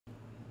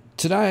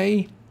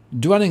Today,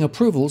 dwelling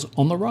approvals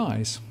on the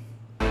rise.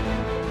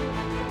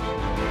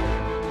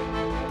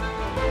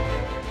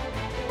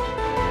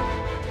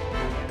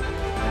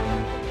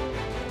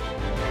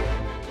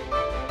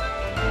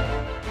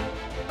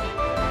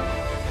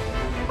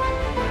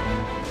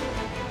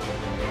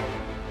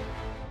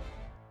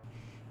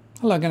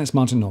 Hello again, it's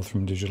Martin North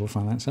from Digital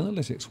Finance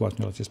Analytics,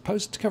 working on latest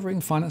post covering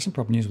finance and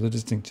property news with a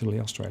distinctively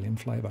Australian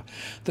flavour.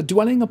 The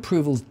dwelling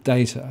approvals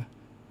data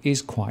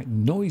is quite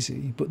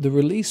noisy, but the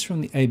release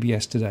from the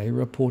ABS today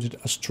reported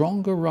a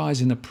stronger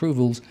rise in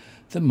approvals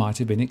than might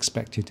have been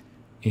expected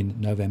in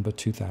November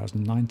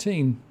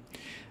 2019.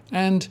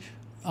 And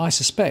I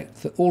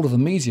suspect that all of the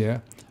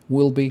media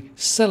will be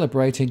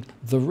celebrating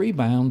the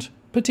rebound,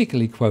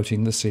 particularly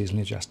quoting the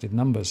seasonally adjusted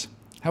numbers.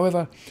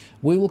 However,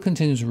 we will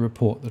continue to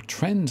report the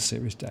trend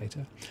series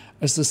data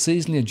as the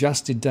seasonally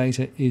adjusted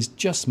data is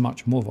just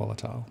much more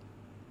volatile.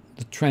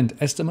 The trend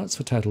estimates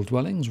for total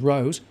dwellings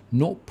rose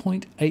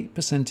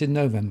 0.8% in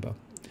November,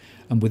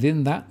 and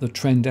within that the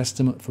trend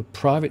estimate for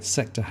private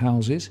sector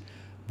houses,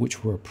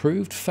 which were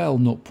approved, fell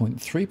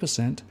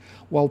 0.3%,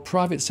 while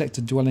private sector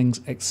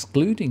dwellings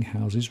excluding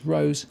houses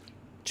rose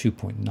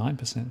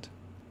 2.9%.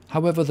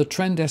 However, the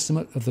trend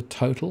estimate of the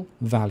total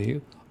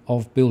value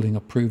of building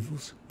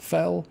approvals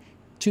fell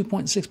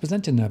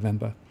 2.6% in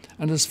November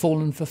and has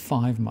fallen for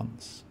 5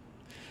 months.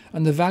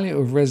 And the value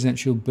of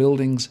residential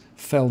buildings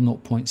fell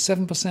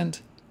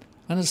 0.7%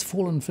 and has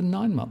fallen for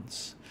 9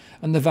 months.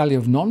 And the value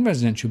of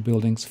non-residential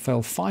buildings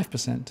fell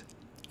 5%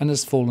 and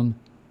has fallen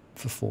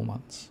for 4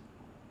 months.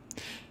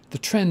 The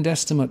trend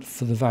estimate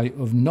for the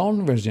value of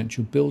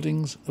non-residential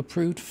buildings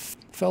approved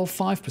fell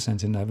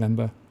 5% in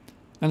November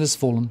and has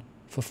fallen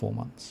for 4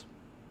 months.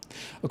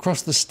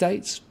 Across the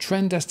states,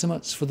 trend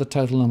estimates for the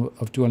total number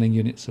of dwelling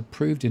units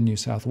approved in New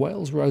South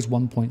Wales rose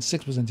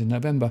 1.6% in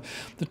November.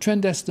 The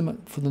trend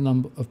estimate for the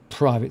number of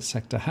private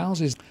sector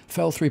houses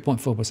fell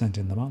 3.4%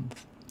 in the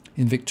month.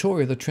 In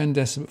Victoria, the trend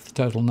estimate for the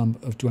total number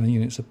of dwelling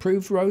units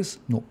approved rose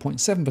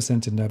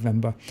 0.7% in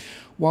November,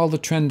 while the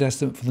trend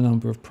estimate for the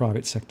number of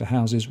private sector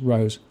houses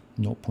rose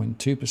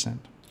 0.2%.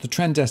 The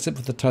trend estimate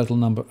for the total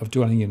number of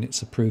dwelling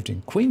units approved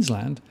in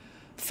Queensland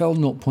fell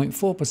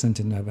 0.4%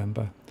 in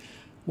November,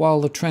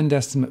 while the trend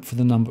estimate for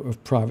the number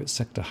of private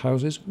sector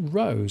houses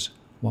rose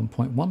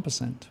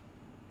 1.1%.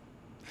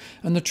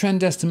 And the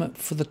trend estimate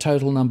for the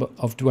total number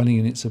of dwelling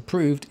units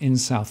approved in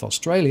South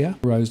Australia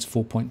rose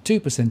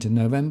 4.2% in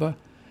November,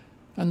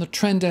 and the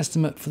trend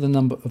estimate for the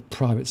number of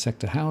private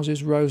sector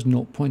houses rose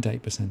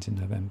 0.8% in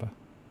November.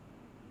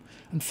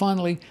 And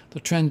finally,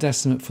 the trend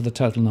estimate for the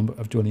total number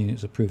of dwelling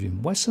units approved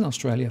in Western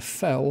Australia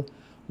fell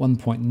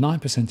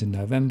 1.9% in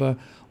November,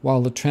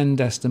 while the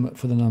trend estimate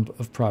for the number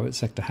of private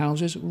sector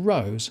houses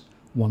rose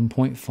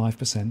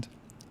 1.5%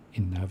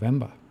 in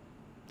November.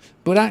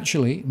 But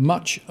actually,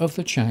 much of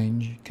the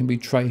change can be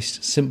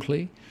traced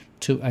simply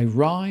to a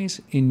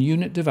rise in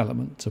unit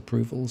development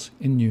approvals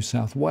in New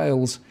South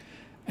Wales,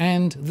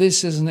 and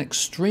this is an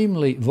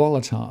extremely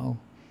volatile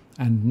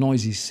and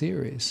noisy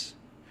series.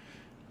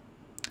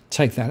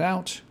 Take that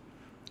out,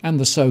 and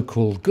the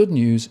so-called good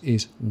news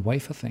is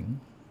wafer thin.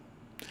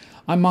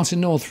 I'm Martin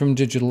North from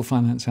Digital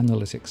Finance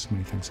Analytics.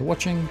 Many thanks for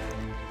watching,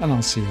 and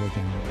I'll see you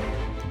again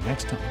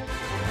next time.